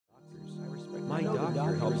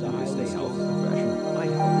doctor helps me to stay healthy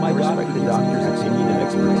professional. I respect the doctor's opinion and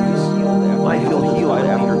expertise. I feel healed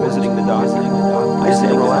after visiting the doctor. I stay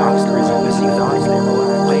relaxed during visiting the doctor.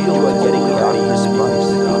 I enjoy getting the doctor's advice.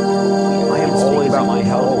 I am always about my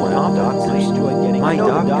health when I'm doctors. My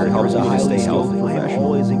doctor helps me to stay healthy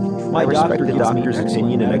professional. I respect the doctor's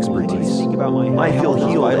opinion and expertise. I feel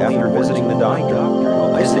healed after visiting the doctor.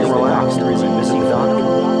 I stay relaxed during visiting the doctor.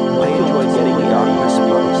 I enjoy getting the doctor's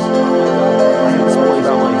advice. I am always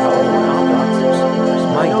about my health when I'm doctors.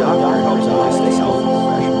 My doctor helps me to stay healthy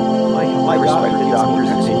professional. I respect the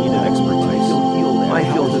doctor's opinion and expertise. I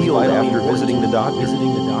feel healed after visiting the doctor.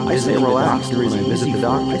 I stay relaxed during my visit the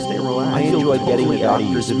doctor. I enjoy getting the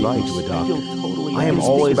doctor's advice. I am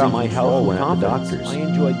always about my health when I'm doctors.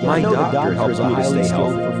 My doctor helps me to stay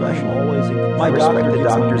healthy professional. I respect the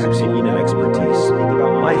doctor's opinion and expertise.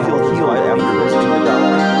 I feel healed after visiting the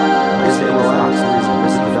doctor. I stay relaxed during my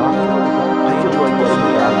visit the doctor. I enjoy getting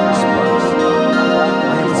the doctor's advice.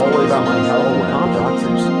 I am always about my health when I'm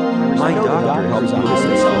doctors. My doctor helps me to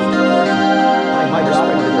stay healthy professional. I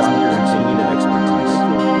respect the doctor's opinion and expertise.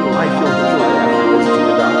 I feel healed after visiting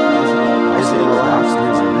the doctor. I stay relaxed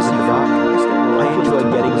during my visit the doctor. I enjoy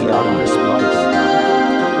getting the doctor's advice.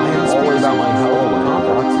 I am always about my health when I'm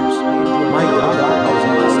doctors. My doctor helps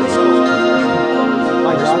me to stay healthy professional.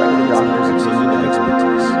 I respect the doctor's opinion and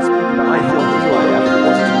expertise. I feel healed after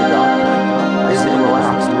visiting the doctor. I stay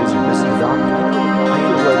relaxed during my visit the doctor. I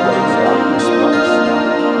enjoy getting the doctor's advice.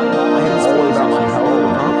 I am always about my health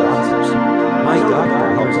when I'm doctors. My doctor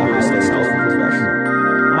helps me to stay healthy professional.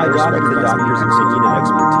 I respect the doctor's opinion and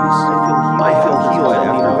expertise. I feel healed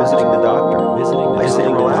after visiting the doctor. I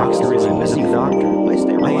stay relaxed during my visit the doctor.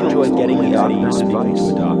 I enjoy getting the doctor's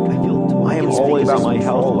advice. I am always about my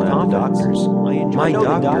health when I'm doctors. My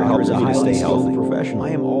doctor helps me to stay healthy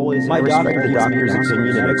professional. I respect the doctor's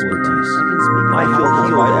opinion and expertise. I feel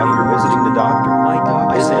healed after visiting the doctor.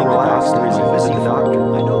 I stay relaxed during my visit the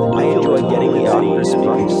doctor. I enjoy getting the doctor's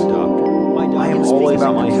advice. I am always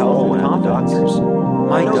about my health when I'm doctors.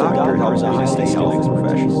 My doctor helps me to stay healthy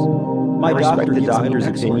professional. I respect the doctor's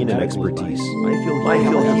opinion and expertise. I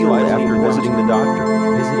feel healed after visiting the doctor.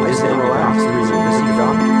 I stay relaxed during my visit the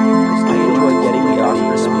doctor. I enjoy getting the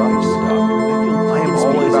doctor's advice. I am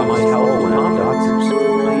always about my health when I'm doctors.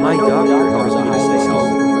 My doctor helps me to stay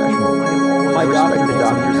healthy professional. I respect the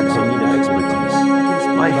doctor's opinion and expertise.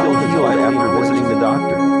 I feel healed after visiting the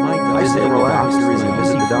doctor. I stay relaxed during my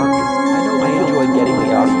visit the doctor. I enjoy getting the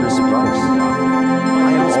doctor's advice.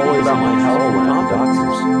 I am always about my health when I'm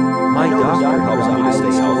doctors. My doctor helps me to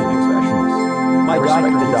stay healthy professionals. I respect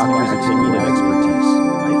the doctor's opinion and expertise.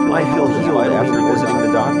 I feel healed after visiting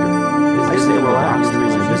the doctor. I stay relaxed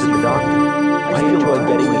during my visit the doctor. I enjoy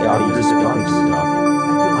getting the doctor's advice.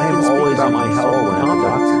 I am always about my health when I'm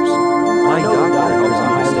doctors. My doctor helps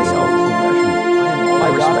me to stay healthy professional. I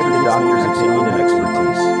respect the doctor's opinion and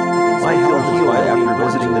expertise. I feel healed after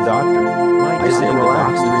visiting the doctor. I stay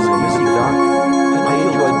relaxed during my visit the doctor. I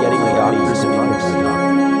enjoy getting the doctor's advice.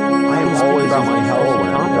 I am always about my health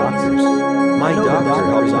when I'm doctors. My doctor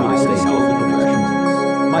helps me to stay healthy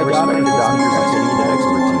professional. I respect the doctor's opinion and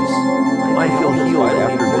expertise. I feel healed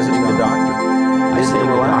after visiting the doctor. I stay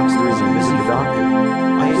relaxed during my visit the doctor.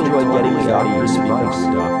 I enjoy getting the doctor's advice.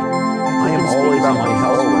 I am always about my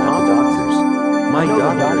health when I'm doctors. My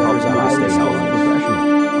doctor helps me to stay healthy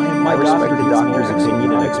professional. I respect the doctor's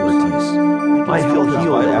opinion and expertise. I feel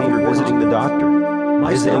healed after visiting the doctor.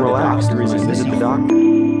 I stay relaxed during my visit the doctor.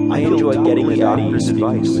 I enjoy getting the doctor's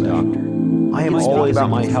advice. I am always about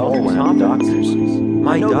my health when I'm doctors.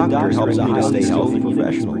 My doctor helps me to stay healthy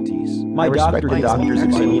professional. I respect the doctor's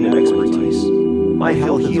opinion and expertise. I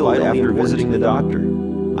feel healed after visiting the doctor.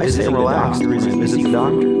 I stay relaxed during my visit the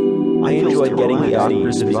doctor. I enjoy getting the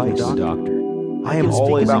doctor's advice. I am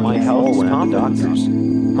always about my health when I'm doctors.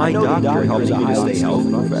 My doctor helps me to stay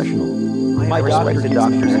healthy professional. I respect the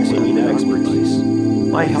doctor's opinion and expertise.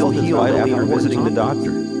 I feel healed after visiting the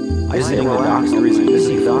doctor. I stay relaxed during my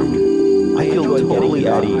visit the doctor. I feel totally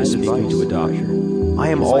at ease speaking to a doctor. I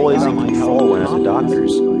am always in control when I'm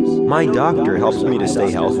doctors. My doctor helps me to stay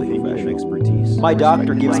healthy. My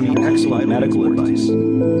doctor gives me excellent medical advice.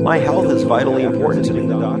 My health is vitally important to me.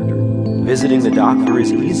 Visiting the doctor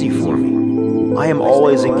is easy for me. I am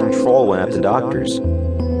always in control when at the doctor's.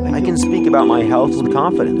 I can speak about my health with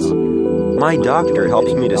confidence. My doctor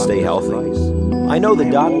helps me to stay healthy. I know the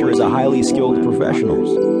doctor is a highly skilled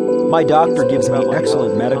professional. My doctor gives me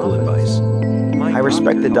excellent medical advice. I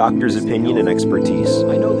respect the doctor's opinion and expertise.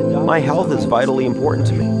 My health is vitally important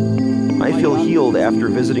to me. I feel healed after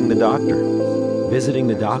visiting the doctor. Visiting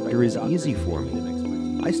the doctor is easy for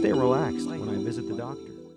me. I stay relaxed.